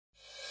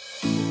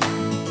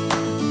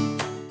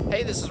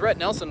Hey, this is Rhett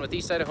Nelson with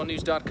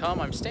EastIdahoNews.com.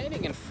 I'm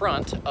standing in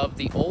front of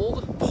the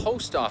old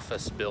post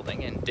office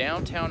building in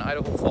downtown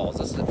Idaho Falls.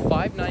 This is at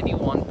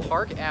 591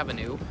 Park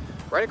Avenue,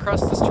 right across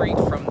the street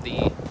from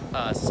the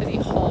City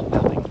Hall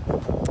building.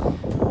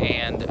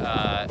 And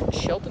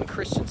Sheldon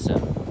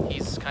Christensen,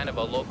 he's kind of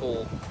a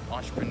local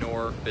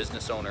entrepreneur,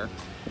 business owner.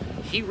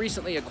 He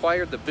recently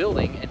acquired the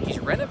building and he's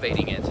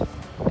renovating it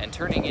and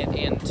turning it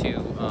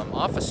into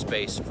office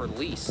space for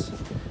lease.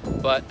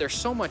 But there's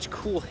so much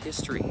cool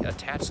history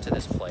attached to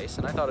this place,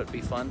 and I thought it'd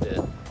be fun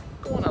to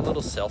go on a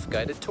little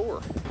self-guided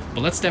tour.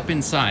 But let's step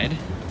inside.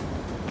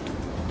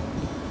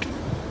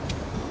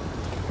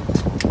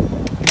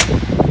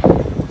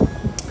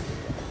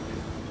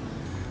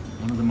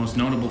 One of the most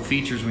notable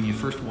features when you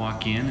first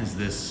walk in is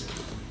this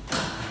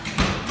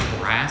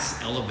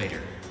brass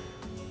elevator.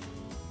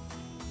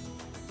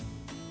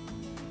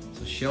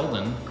 So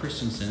Sheldon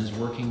Christensen is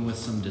working with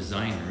some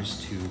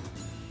designers to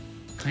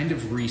kind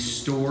of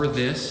restore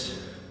this.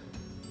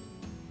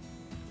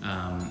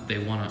 They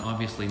want to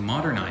obviously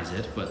modernize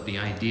it, but the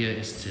idea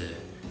is to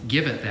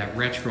give it that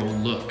retro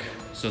look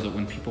so that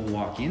when people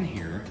walk in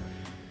here,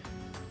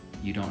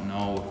 you don't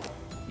know,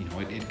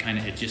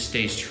 it just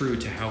stays true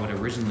to how it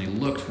originally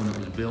looked when it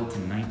was built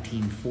in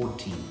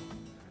 1914.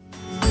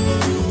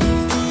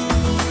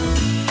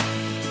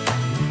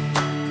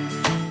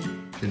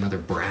 Another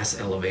brass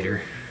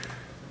elevator.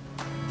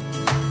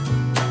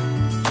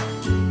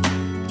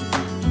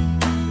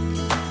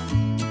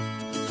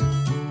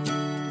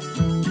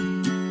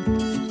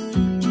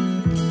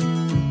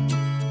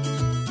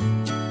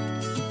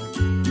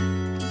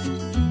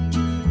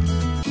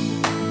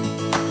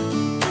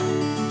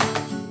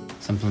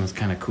 Something that's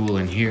kind of cool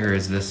in here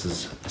is this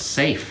is a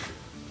safe.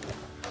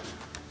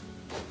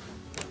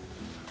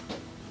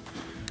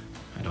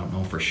 I don't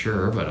know for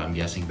sure, but I'm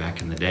guessing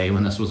back in the day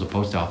when this was a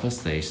post office,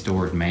 they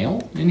stored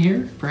mail in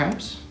here,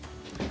 perhaps.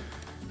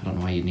 I don't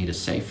know why you'd need a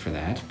safe for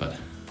that, but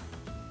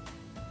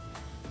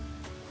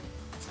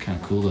it's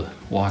kind of cool to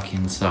walk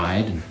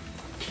inside and,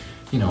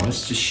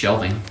 it's just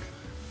shelving.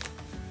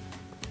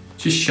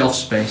 Just shelf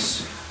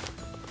space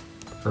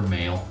for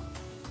mail.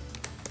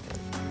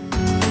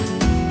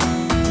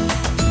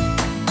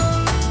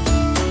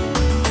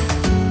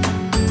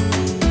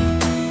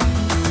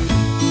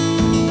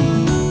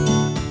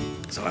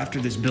 After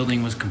this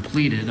building was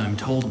completed, I'm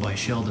told by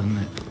Sheldon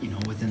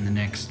that, within the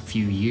next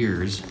few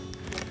years,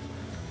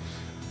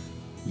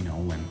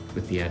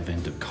 with the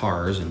advent of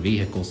cars and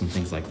vehicles and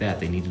things like that,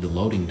 they needed a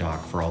loading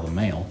dock for all the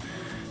mail.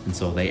 And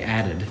so they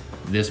added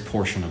this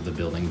portion of the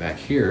building back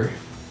here.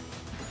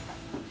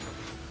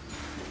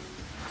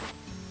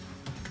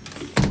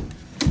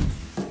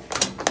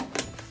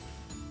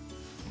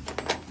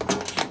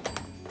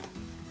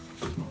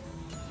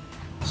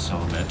 So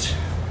that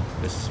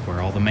this is where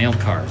all the mail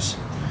cars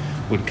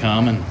would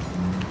come and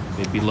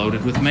they'd be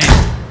loaded with mail.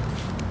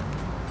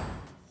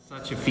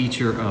 Such a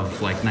feature of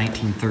like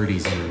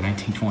 1930s or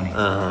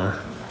 1920s.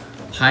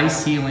 High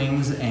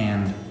ceilings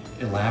and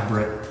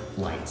elaborate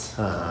lights.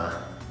 And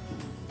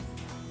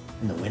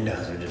the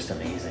windows are just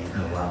amazing.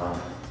 Yeah.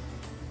 Wow.